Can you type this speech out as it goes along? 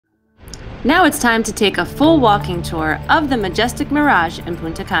Now it's time to take a full walking tour of the Majestic Mirage in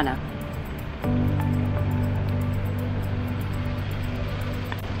Punta Cana.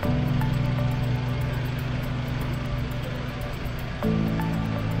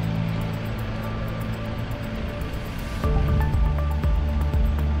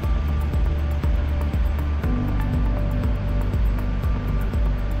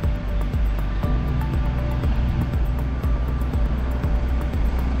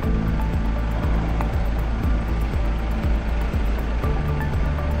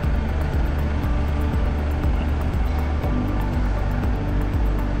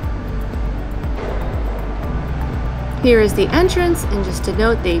 Here is the entrance, and just to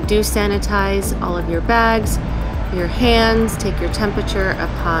note, they do sanitize all of your bags, your hands, take your temperature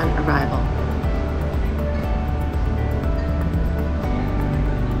upon arrival.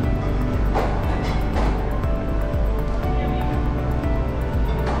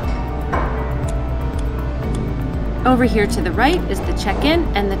 Over here to the right is the check-in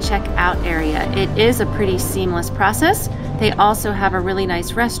and the check-out area. It is a pretty seamless process. They also have a really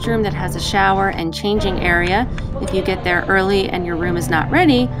nice restroom that has a shower and changing area if you get there early and your room is not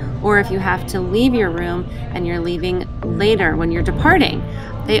ready, or if you have to leave your room and you're leaving later when you're departing.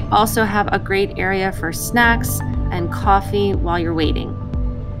 They also have a great area for snacks and coffee while you're waiting.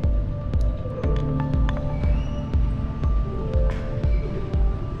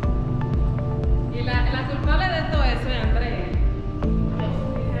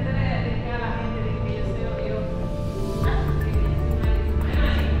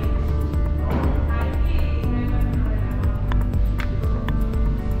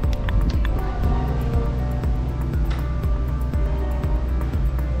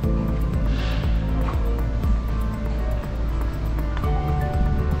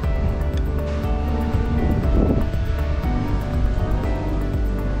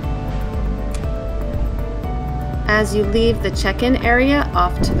 As you leave the check-in area,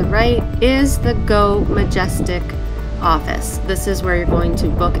 off to the right is the Go Majestic office. This is where you're going to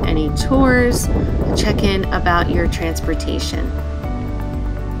book any tours, check in about your transportation.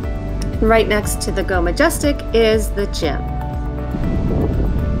 Right next to the Go Majestic is the gym.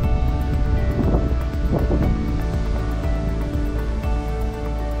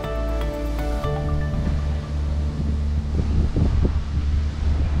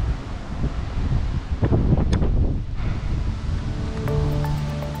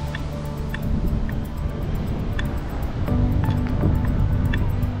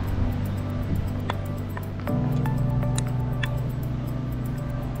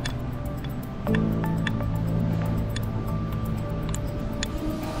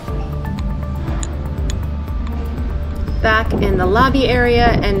 Back in the lobby area,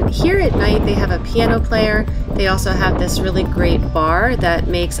 and here at night they have a piano player. They also have this really great bar that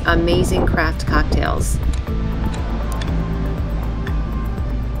makes amazing craft cocktails.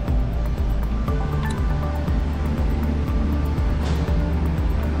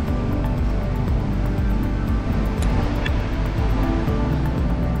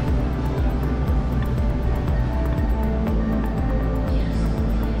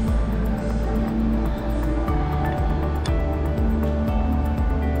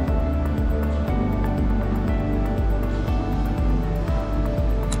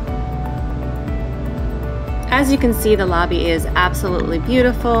 As you can see, the lobby is absolutely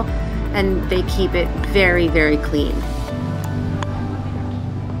beautiful, and they keep it very, very clean.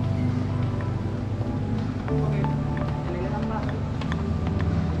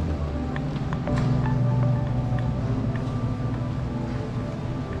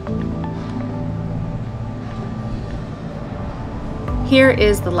 Here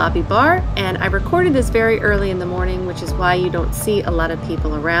is the lobby bar, and I recorded this very early in the morning, which is why you don't see a lot of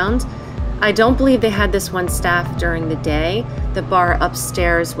people around. I don't believe they had this one staffed during the day. The bar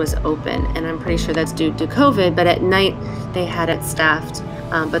upstairs was open, and I'm pretty sure that's due to COVID, but at night they had it staffed.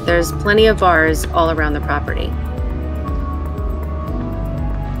 But there's plenty of bars all around the property.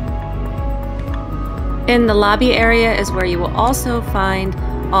 In the lobby area is where you will also find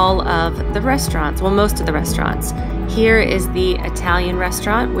all of the restaurants, well, most of the restaurants. Here is the Italian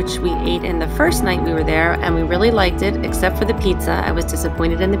restaurant, which we ate in the first night we were there, and we really liked it, except for the pizza. I was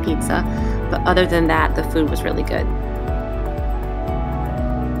disappointed in the pizza, but other than that, the food was really good.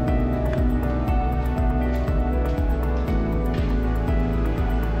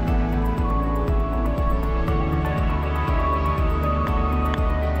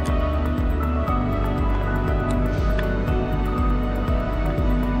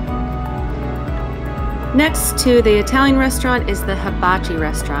 Next to the Italian restaurant is the Hibachi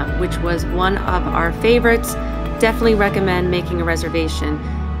restaurant, which was one of our favorites. Definitely recommend making a reservation.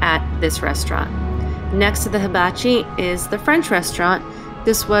 at this restaurant. Next to the hibachi is the French restaurant.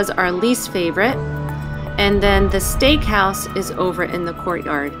 This was our least favorite. And then the steakhouse is over in the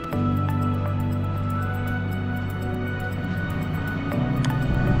courtyard.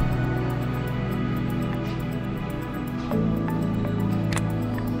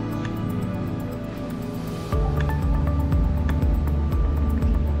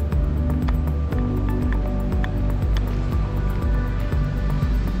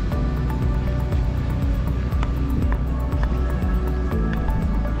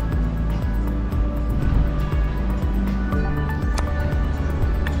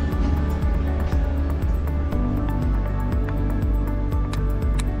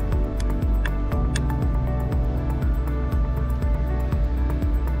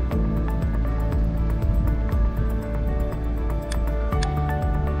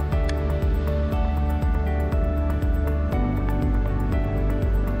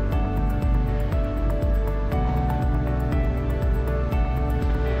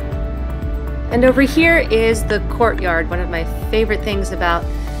 And over here is the courtyard, one of my favorite things about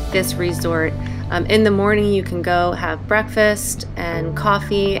this resort. In the morning you can go have breakfast and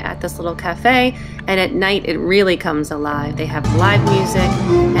coffee at this little cafe, and at night it really comes alive. They have live music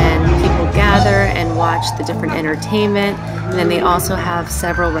and people gather and watch the different entertainment, and then they also have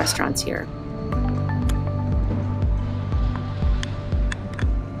several restaurants here.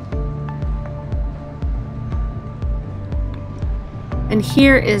 And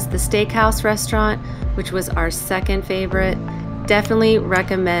here is the steakhouse restaurant, which was our second favorite. Definitely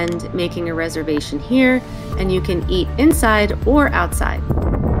recommend making a reservation here, and you can eat inside or outside.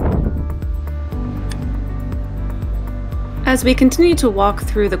 As we continue to walk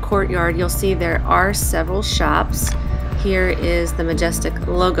through the courtyard, you'll see there are several shops. Here is the Majestic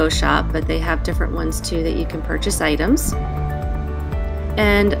logo shop, but they have different ones too that you can purchase items.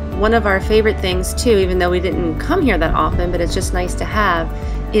 And one of our favorite things too, even though we didn't come here that often, but it's just nice to have,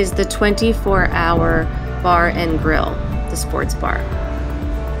 is the 24-hour bar and grill, the sports bar.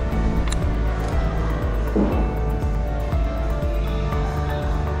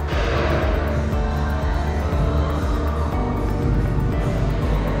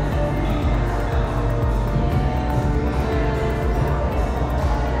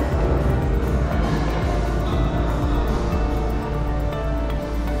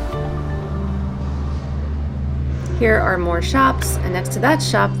 Here are more shops, and next to that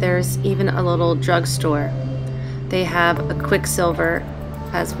shop there's even a little drugstore. They have a Quicksilver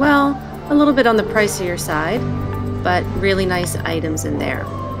as well, a little bit on the pricier side, but really nice items in there.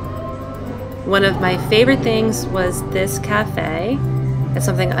 One of my favorite things was this cafe. It's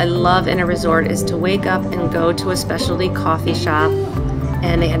something I love in a resort, is to wake up and go to a specialty coffee shop,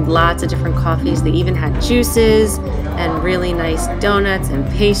 and they had lots of different coffees. They even had juices and really nice donuts and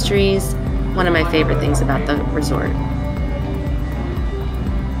pastries. One of my favorite things about the resort.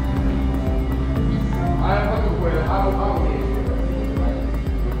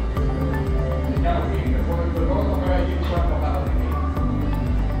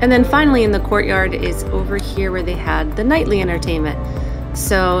 And then finally in the courtyard is over here where they had the nightly entertainment.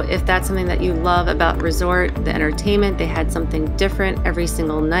 So if that's something that you love about resort, the entertainment, they had something different every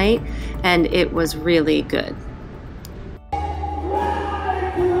single night, and it was really good.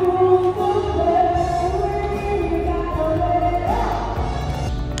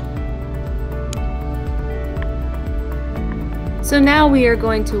 So now we are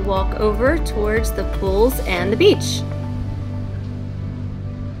going to walk over towards the pools and the beach.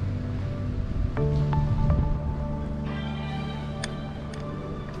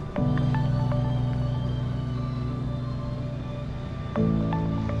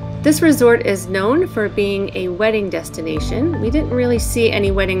 This resort is known for being a wedding destination. We didn't really see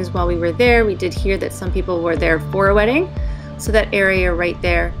any weddings while we were there. We did hear that some people were there for a wedding. So that area right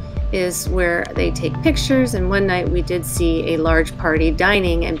there is where they take pictures, and one night we did see a large party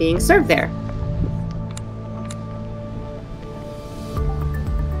dining and being served there.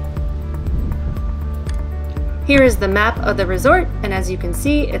 Here is the map of the resort, and as you can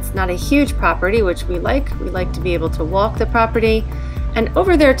see, it's not a huge property, which we like. We like to be able to walk the property. And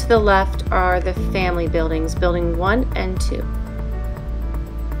over there to the left are the family buildings, building 1 and 2.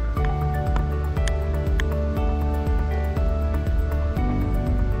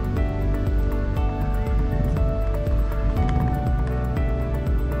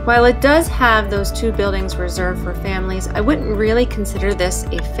 While it does have those 2 buildings reserved for families, I wouldn't really consider this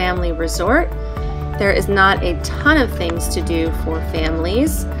a family resort. There is not a ton of things to do for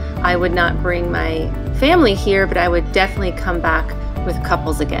families. I would not bring my family here, but I would definitely come back with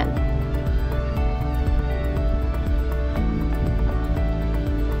couples again.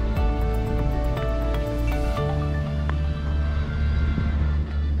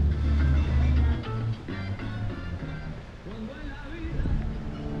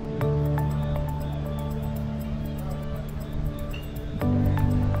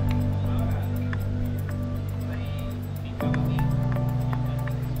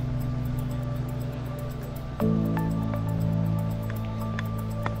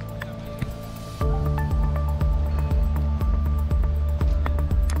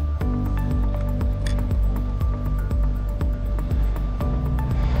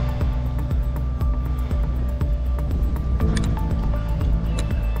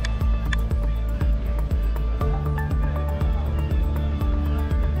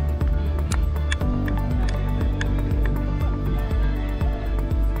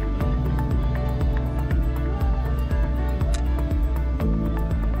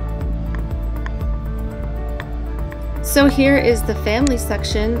 So here is the family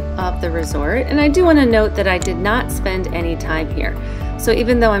section of the resort, and I do want to note that I did not spend any time here. So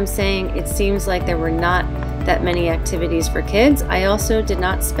even though I'm saying it seems like there were not that many activities for kids, I also did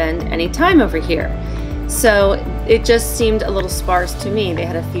not spend any time over here. So it just seemed a little sparse to me. They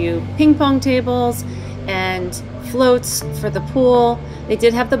had a few ping pong tables and floats for the pool. They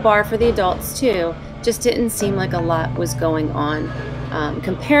did have the bar for the adults too. Just didn't seem like a lot was going on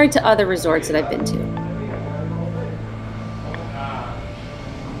compared to other resorts that I've been to.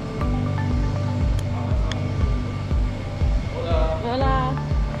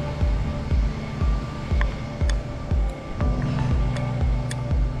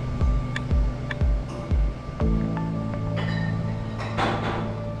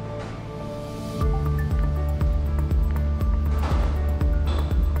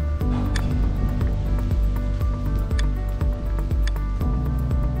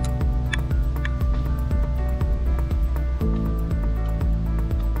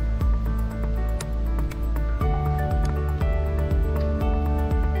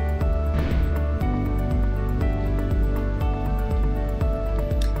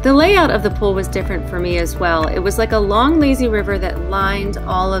 The layout of the pool was different for me as well. It was like a long lazy river that lined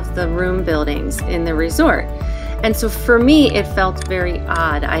all of the room buildings in the resort. And so for me, it felt very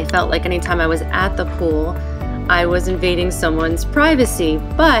odd. I felt like anytime I was at the pool, I was invading someone's privacy.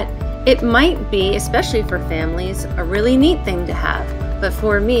 But it might be, especially for families, a really neat thing to have. But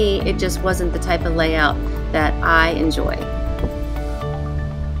for me, it just wasn't the type of layout that I enjoy.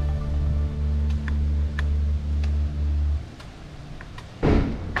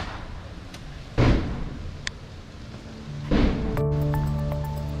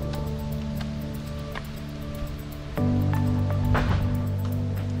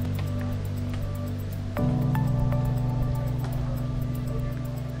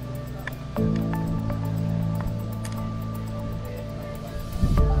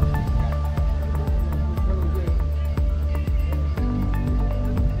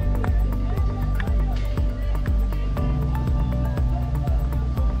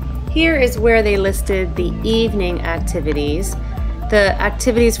 Here is where they listed the evening activities. The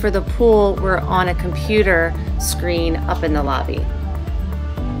activities for the pool were on a computer screen up in the lobby.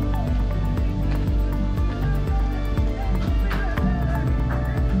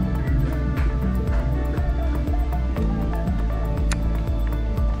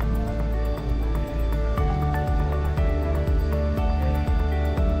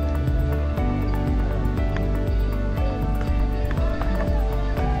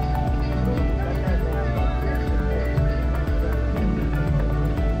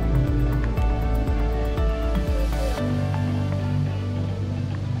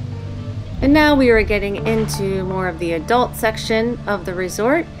 And now we are getting into more of the adult section of the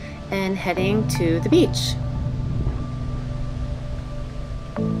resort and heading to the beach.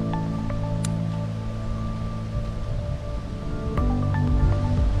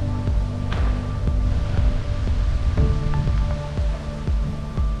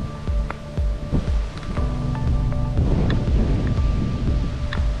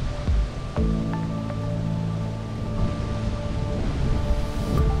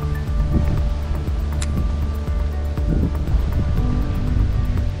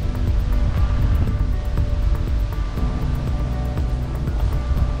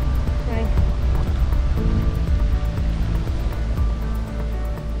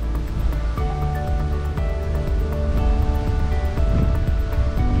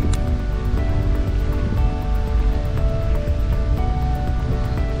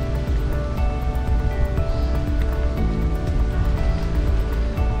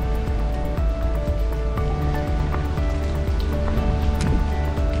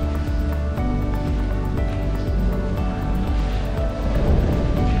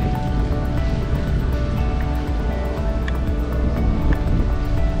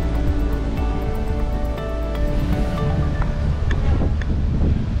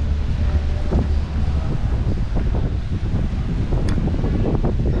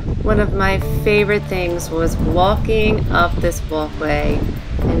 One of my favorite things was walking up this walkway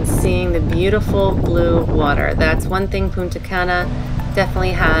and seeing the beautiful blue water. That's one thing Punta Cana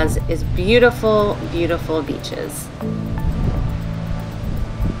definitely has, is beautiful, beautiful beaches.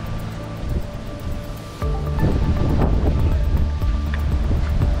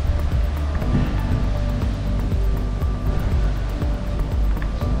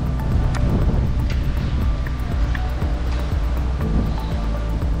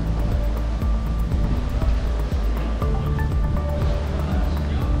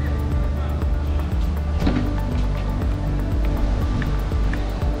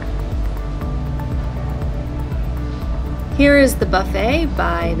 Here is the buffet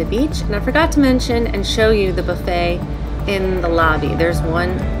by the beach, and I forgot to mention and show you the buffet in the lobby. There's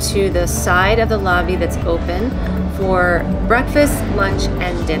one to the side of the lobby that's open for breakfast, lunch,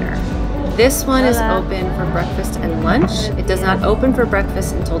 and dinner. This one is open for breakfast and lunch. It does not open for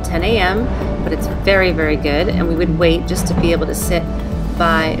breakfast until 10 a.m., but it's very, very good, and we would wait just to be able to sit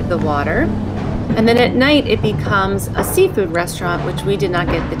by the water. And then at night it becomes a seafood restaurant, which we did not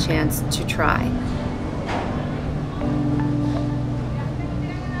get the chance to try.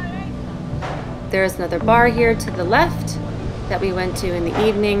 There's another bar here to the left that we went to in the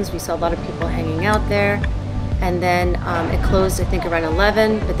evenings. We saw a lot of people hanging out there. And then it closed, I think, around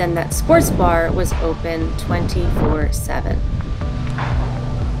 11, but then that sports bar was open 24/7.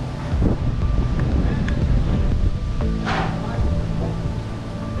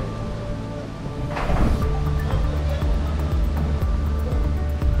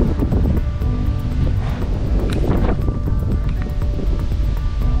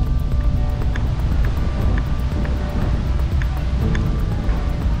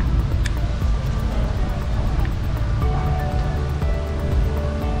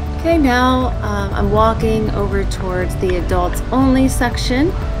 Okay, now I'm walking over towards the adults only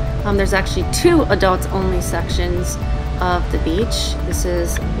section. There's actually 2 adults only sections of the beach. This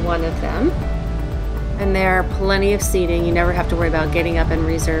is one of them. And there are plenty of seating. You never have to worry about getting up and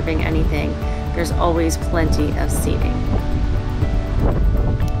reserving anything. There's always plenty of seating.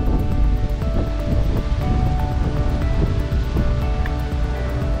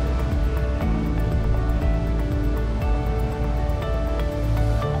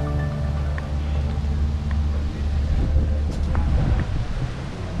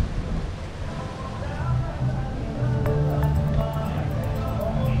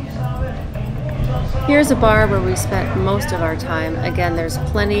 Here's a bar where we spent most of our time. Again, there's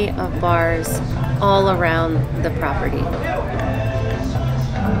plenty of bars all around the property.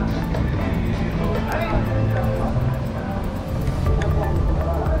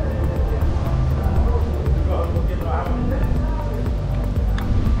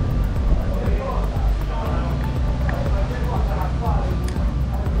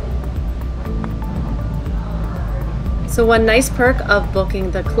 So one nice perk of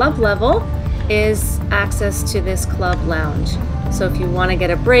booking the club level is access to this club lounge. So if you want to get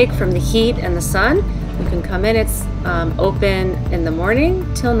a break from the heat and the sun, you can come in. It's open in the morning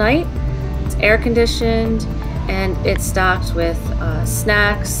till night. It's air conditioned and it's stocked with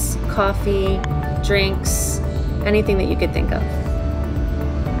snacks, coffee, drinks, anything that you could think of.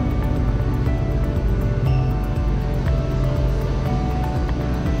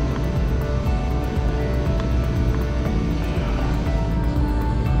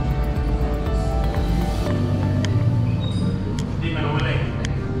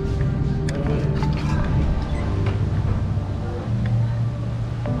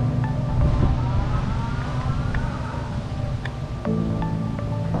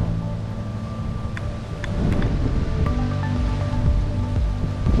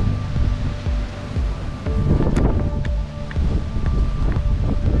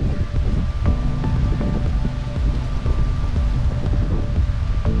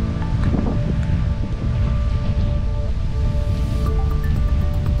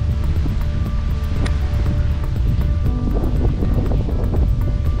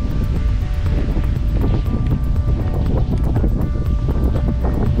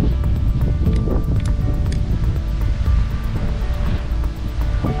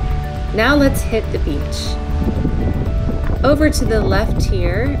 Now let's hit the beach. Over to the left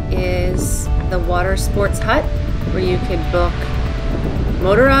here is the water sports hut where you could book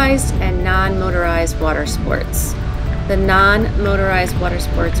motorized and non-motorized water sports. The non-motorized water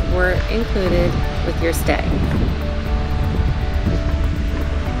sports were included with your stay.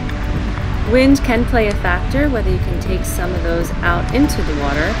 Wind can play a factor, whether you can take some of those out into the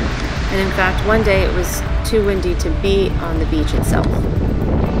water. And in fact, one day it was too windy to be on the beach itself.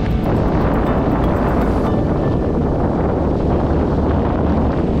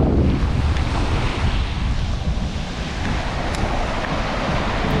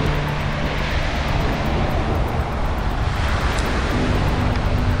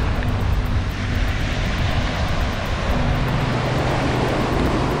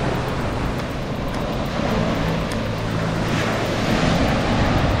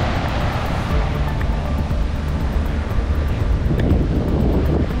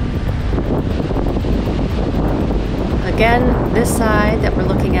 Again, this side that we're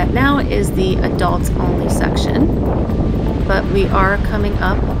looking at now is the adults only section, but we are coming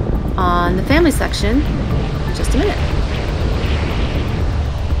up on the family section in just a minute.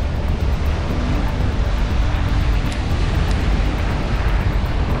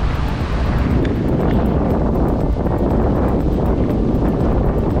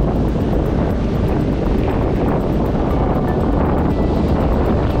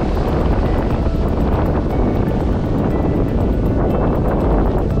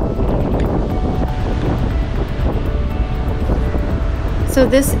 So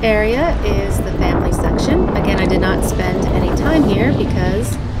this area is the family section. Again, I did not spend any time here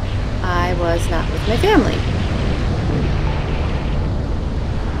because I was not with my family.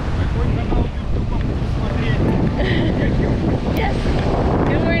 Yes.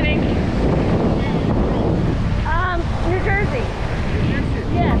 Good morning. New Jersey.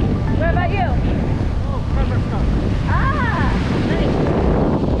 Yes. What about you? Ah, nice.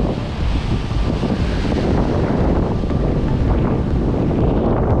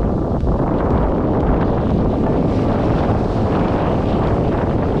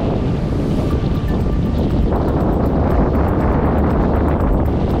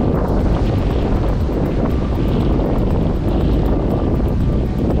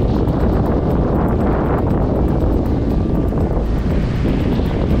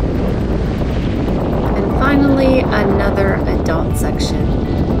 Another adult section.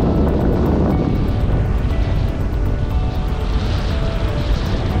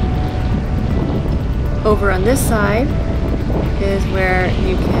 Over on this side is where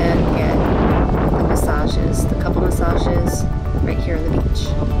you can get the massages, the couple massages right here on the beach.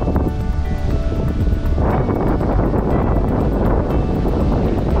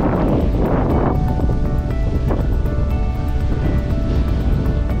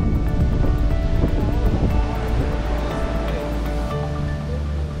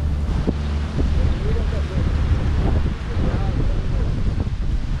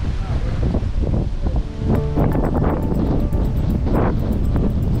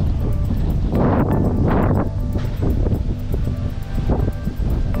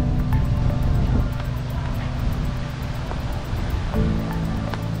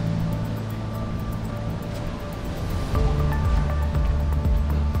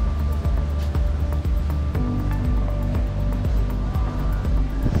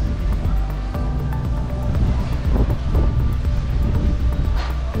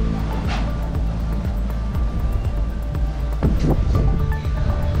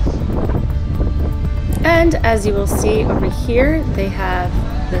 And as you will see over here, they have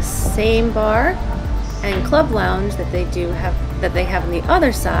the same bar and club lounge that they have on the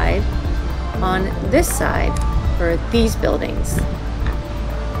other side on this side for these buildings.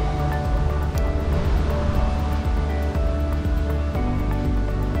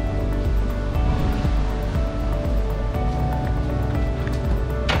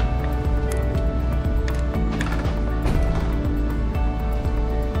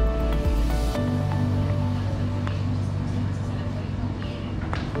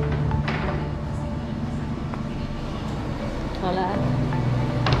 Hola.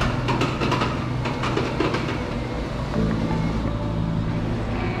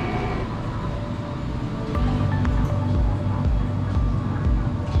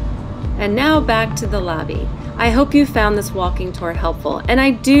 And now back to the lobby. I hope you found this walking tour helpful, and I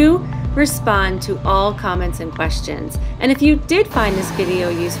do respond to all comments and questions. And if you did find this video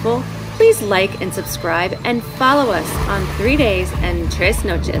useful, please like and subscribe and follow us on 3 days and 3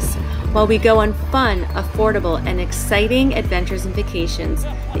 noches while we go on fun, affordable, and exciting adventures and vacations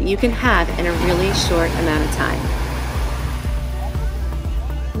that you can have in a really short amount of time.